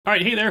All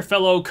right, hey there,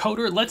 fellow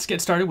coder. Let's get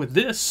started with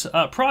this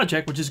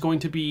project, which is going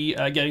to be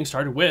getting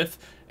started with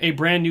a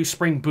brand new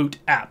Spring Boot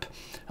app.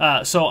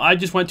 So I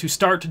just went to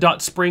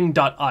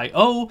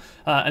start.spring.io,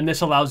 and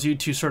this allows you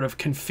to sort of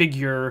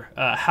configure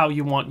how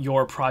you want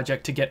your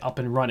project to get up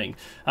and running.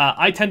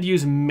 I tend to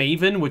use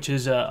Maven, which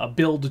is a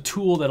build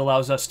tool that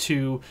allows us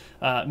to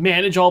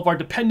manage all of our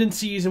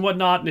dependencies and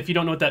whatnot. And if you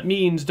don't know what that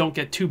means, don't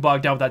get too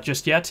bogged down with that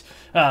just yet.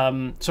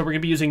 So we're going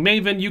to be using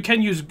Maven. You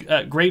can use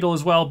Gradle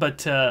as well,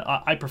 but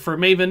I prefer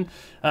Maven.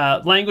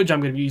 Language, I'm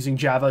going to be using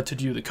Java to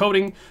do the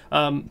coding.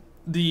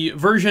 The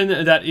version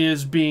that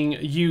is being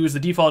used, the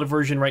default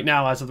version right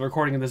now as of the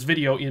recording of this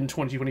video in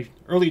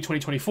early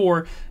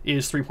 2024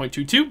 is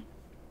 3.22.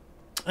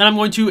 And I'm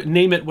going to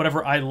name it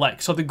whatever I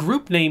like. So the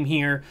group name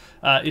here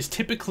is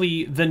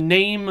typically the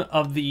name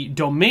of the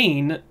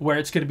domain where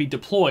it's going to be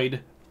deployed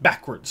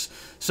backwards.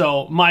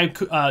 So my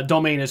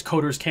domain is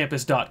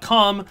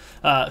coderscampus.com,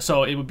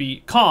 so it would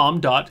be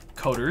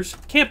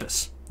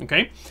com.coderscampus.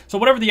 Okay, so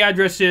whatever the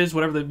address is,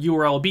 whatever the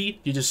URL will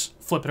be, you just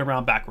flip it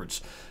around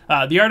backwards.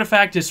 The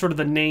artifact is sort of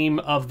the name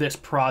of this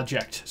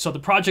project. So the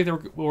project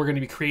that we're going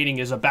to be creating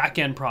is a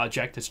back-end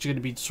project. It's going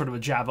to be sort of a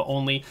Java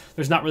only.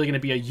 There's not really going to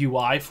be a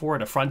UI for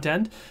it, a front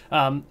end.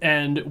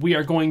 And we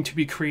are going to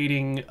be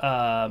creating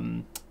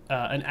an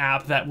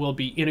app that will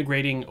be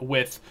integrating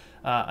with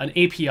an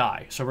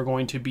API. So we're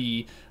going to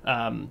be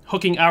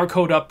hooking our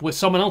code up with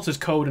someone else's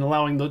code and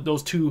allowing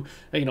those two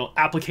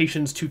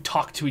applications to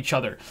talk to each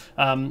other.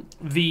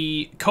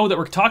 The code that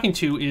we're talking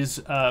to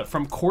is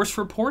from Course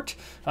Report.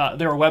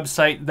 They're a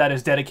website that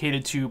is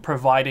dedicated to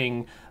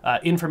providing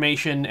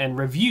information and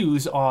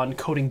reviews on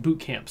coding boot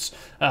camps.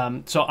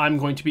 So I'm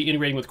going to be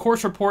integrating with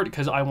Course Report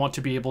because I want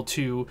to be able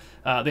to,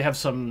 they have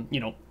some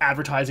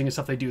advertising and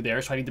stuff they do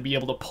there, so I need to be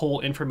able to pull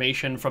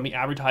information from the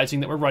advertising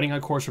that we're running on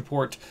Course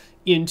Report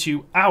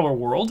into our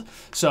world.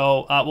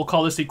 So we'll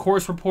call this the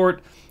Course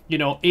Report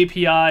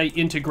API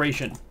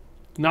integration.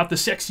 Not the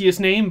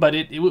sexiest name, but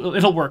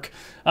it'll work.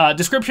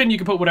 Description, you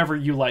can put whatever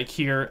you like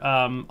here.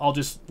 I'll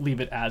just leave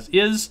it as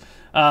is.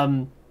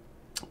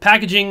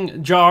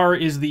 Packaging, jar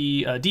is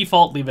the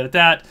default, leave it at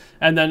that.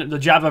 And then the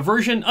Java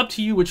version, up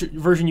to you which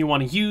version you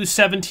want to use.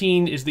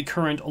 17 is the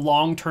current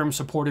long-term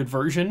supported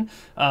version.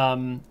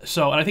 And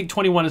I think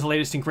 21 is the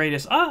latest and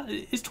greatest.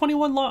 Is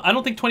 21 long? I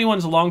don't think 21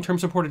 is long-term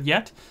supported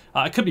yet.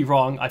 I could be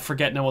wrong. I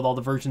forget now with all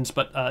the versions,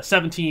 but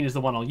 17 is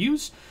the one I'll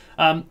use.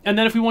 And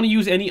then if we want to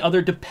use any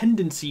other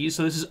dependencies,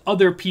 so this is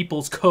other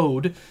people's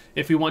code,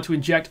 if we want to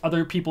inject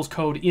other people's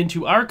code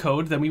into our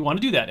code, then we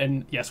want to do that.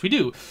 And yes, we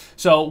do.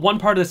 So one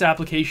part of this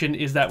application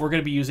is that we're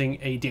going to be using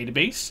a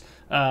database.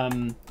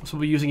 So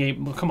we'll be using a,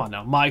 come on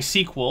now,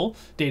 MySQL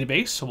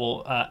database. So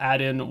we'll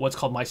add in what's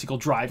called MySQL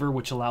Driver,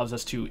 which allows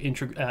us to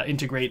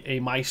integrate a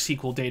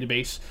MySQL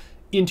database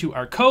into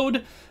our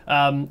code.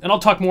 And I'll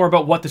talk more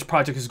about what this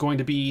project is going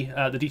to be,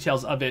 the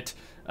details of it,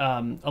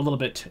 a little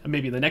bit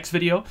maybe in the next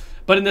video.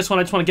 But in this one,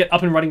 I just want to get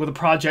up and running with the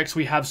project so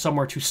we have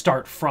somewhere to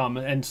start from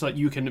and so that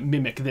you can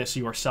mimic this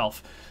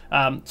yourself. So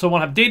I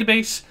want to have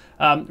database.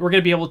 We're going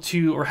to be able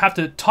to, or have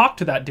to talk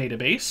to that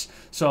database.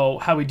 So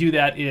how we do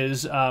that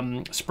is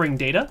Spring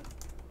Data.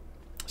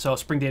 So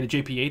Spring Data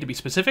JPA to be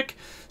specific.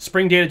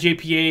 Spring Data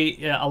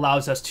JPA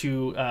allows us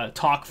to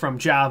talk from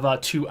Java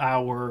to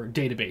our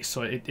database.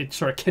 So it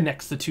sort of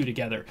connects the two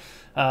together,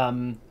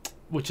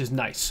 which is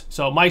nice.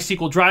 So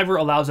MySQL Driver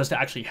allows us to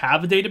actually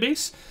have a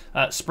database.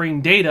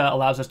 Spring Data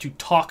allows us to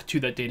talk to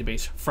that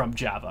database from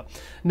Java.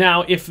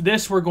 Now, if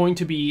this were going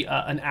to be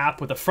an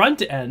app with a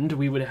front end,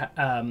 we would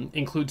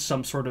include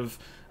some sort of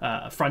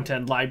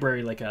front-end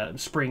library like a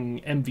Spring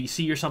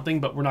MVC or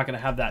something, but we're not going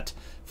to have that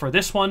for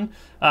this one.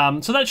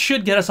 So that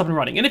should get us up and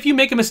running. And if you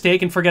make a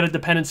mistake and forget a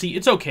dependency,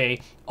 it's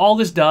okay. All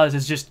this does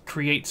is just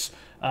creates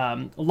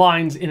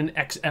lines in an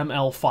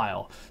XML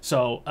file.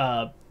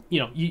 So,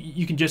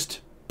 you can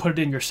just put it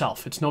in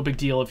yourself. It's no big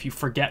deal if you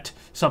forget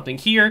something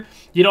here.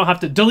 You don't have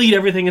to delete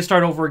everything and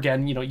start over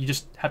again. You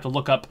just have to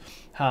look up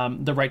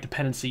the right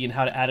dependency and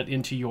how to add it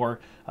into your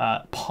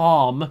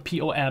POM,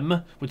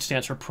 P-O-M, which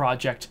stands for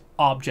Project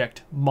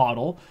Object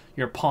Model,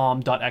 your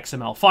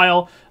pom.xml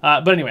file.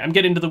 But anyway, I'm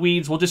getting into the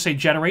weeds. We'll just say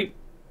generate.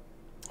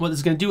 What this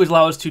is going to do is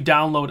allow us to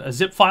download a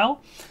zip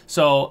file.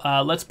 So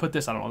let's put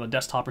this, I don't know, on the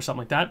desktop or something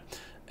like that.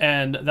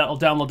 And that'll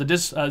download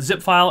the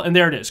zip file, and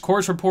there it is.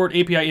 Course Report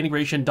API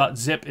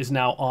integration.zip is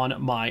now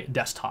on my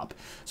desktop.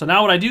 So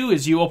now what I do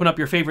is you open up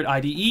your favorite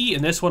IDE.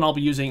 In this one, I'll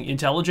be using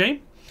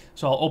IntelliJ.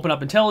 So I'll open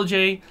up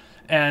IntelliJ,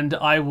 and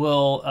I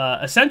will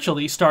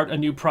essentially start a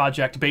new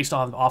project based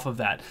off of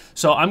that.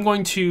 So I'm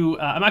actually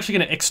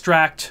going to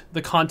extract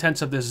the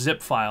contents of this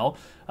zip file.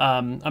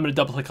 I'm going to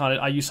double click on it.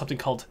 I use something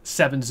called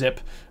 7-zip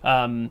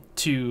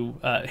to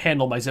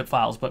handle my zip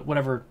files, but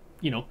whatever,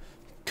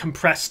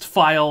 compressed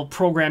file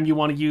program you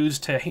want to use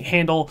to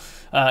handle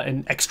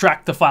and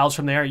extract the files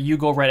from there, you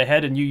go right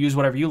ahead and you use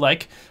whatever you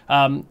like.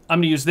 I'm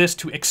going to use this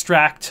to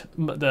extract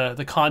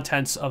the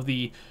contents of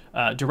the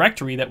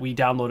directory that we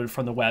downloaded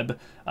from the web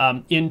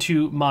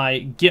into my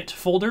Git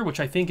folder, which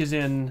I think is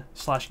in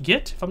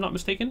 /git, if I'm not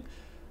mistaken.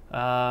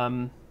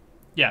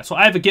 yeah, so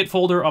I have a Git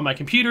folder on my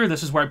computer.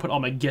 This is where I put all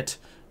my Git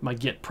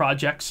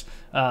projects.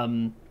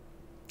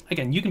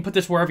 Again, you can put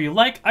this wherever you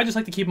like. I just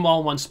like to keep them all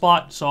in one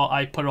spot, so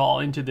I put it all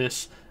into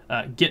this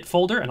Git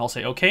folder, and I'll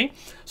say OK.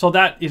 So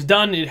that is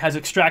done. It has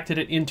extracted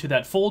it into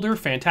that folder.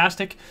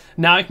 Fantastic.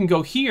 Now I can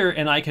go here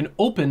and I can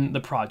open the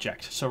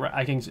project. So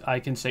I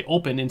can say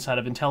open inside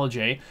of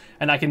IntelliJ,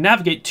 and I can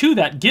navigate to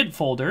that Git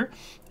folder,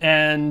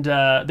 and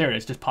there it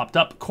is, just popped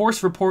up.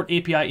 Course report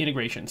API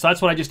integration. So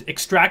that's what I just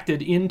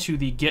extracted into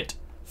the Git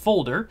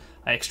folder.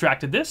 I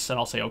extracted this, and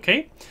I'll say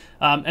OK.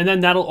 And then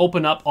that'll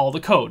open up all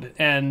the code.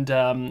 And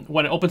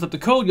when it opens up the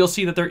code, you'll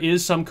see that there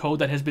is some code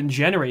that has been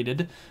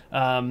generated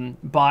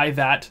by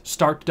that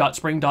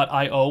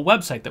start.spring.io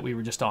website that we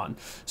were just on.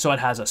 So it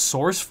has a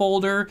source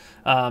folder.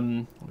 Let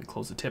me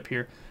close the tip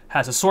here.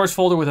 Has a source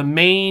folder with a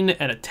main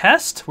and a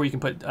test where you can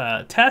put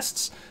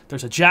tests.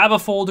 There's a Java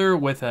folder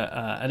with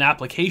an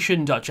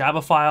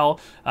application.java file.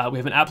 We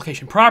have an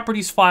application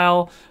properties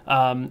file,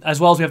 as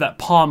well as we have that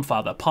POM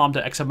file, that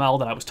pom.xml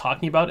that I was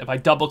talking about. If I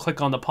double click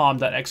on the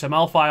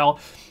pom.xml file,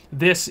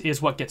 this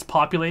is what gets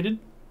populated.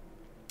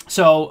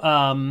 So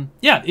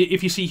yeah,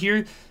 if you see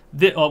here,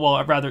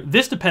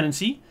 this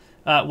dependency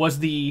was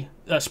the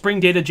Spring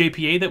Data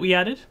JPA that we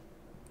added.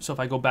 So if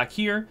I go back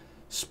here,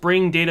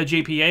 Spring Data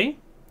JPA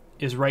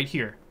is right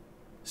here.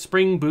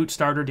 Spring Boot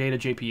Starter Data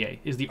JPA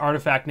is the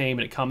artifact name,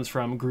 and it comes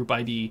from group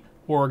ID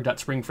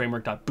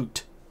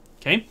org.springframework.boot.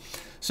 Okay,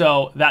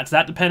 so that's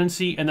that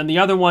dependency, and then the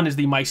other one is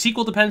the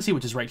MySQL dependency,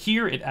 which is right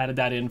here. It added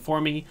that in for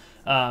me.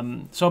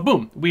 So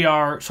boom, we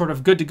are sort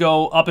of good to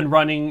go, up and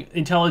running.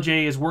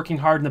 IntelliJ is working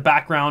hard in the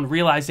background,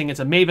 realizing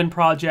it's a Maven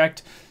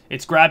project.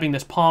 It's grabbing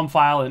this POM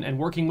file and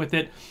working with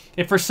it.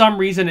 If for some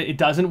reason it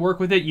doesn't work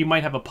with it, you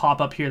might have a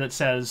pop-up here that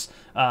says,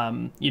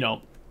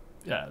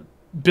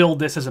 build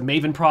this as a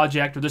Maven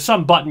project, or there's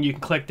some button you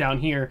can click down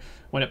here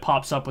when it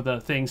pops up with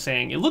a thing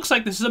saying, it looks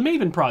like this is a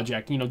Maven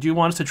project. You know, do you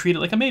want us to treat it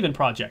like a Maven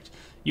project?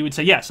 You would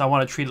say, yes, I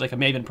want to treat it like a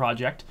Maven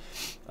project.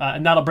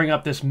 And that'll bring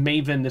up this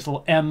Maven, this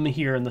little M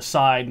here in the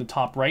side in the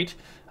top right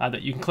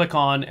that you can click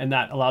on, and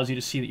that allows you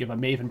to see that you have a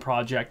Maven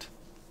project,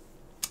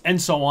 and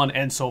so on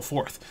and so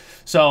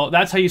forth. So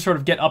that's how you sort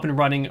of get up and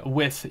running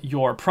with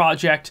your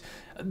project.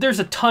 There's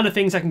a ton of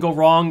things that can go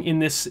wrong in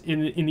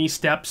these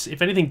steps.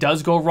 If anything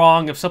does go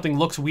wrong, if something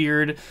looks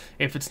weird,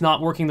 if it's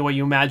not working the way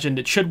you imagined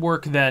it should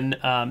work, then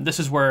this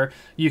is where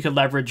you could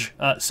leverage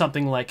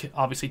something like,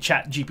 obviously,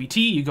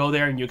 ChatGPT. You go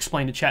there and you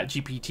explain to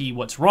ChatGPT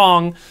what's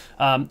wrong,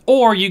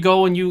 or you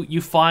go and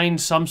you find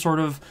some sort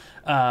of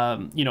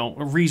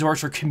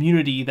resource or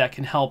community that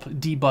can help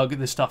debug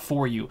this stuff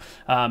for you.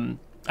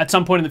 At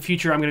some point in the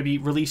future, I'm going to be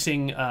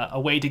releasing a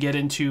way to get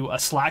into a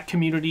Slack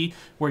community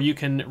where you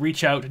can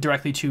reach out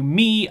directly to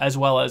me as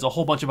well as a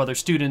whole bunch of other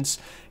students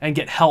and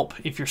get help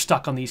if you're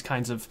stuck on these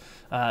kinds of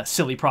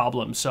silly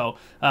problems. So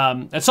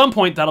at some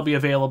point that'll be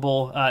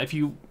available. If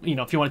you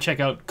want to check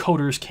out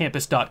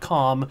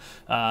coderscampus.com,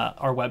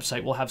 our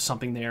website, we'll have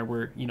something there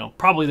where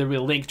probably there'll be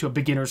a link to a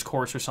beginner's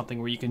course or something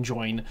where you can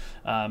join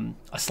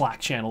a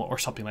Slack channel or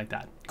something like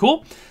that.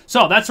 Cool.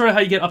 So that's sort of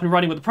how you get up and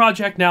running with the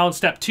project. Now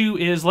step 2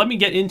 is, let me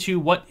get into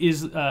what's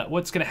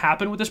going to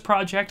happen with this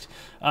project,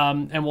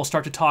 and we'll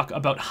start to talk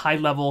about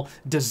high-level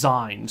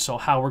design. So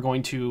how we're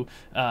going to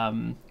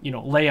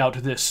lay out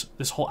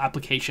this whole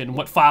application.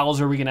 What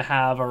files are we going to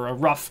have, or a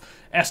rough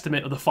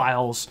estimate of the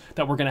files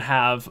that we're going to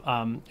have,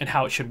 and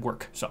how it should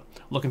work. So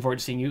looking forward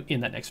to seeing you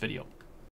in that next video.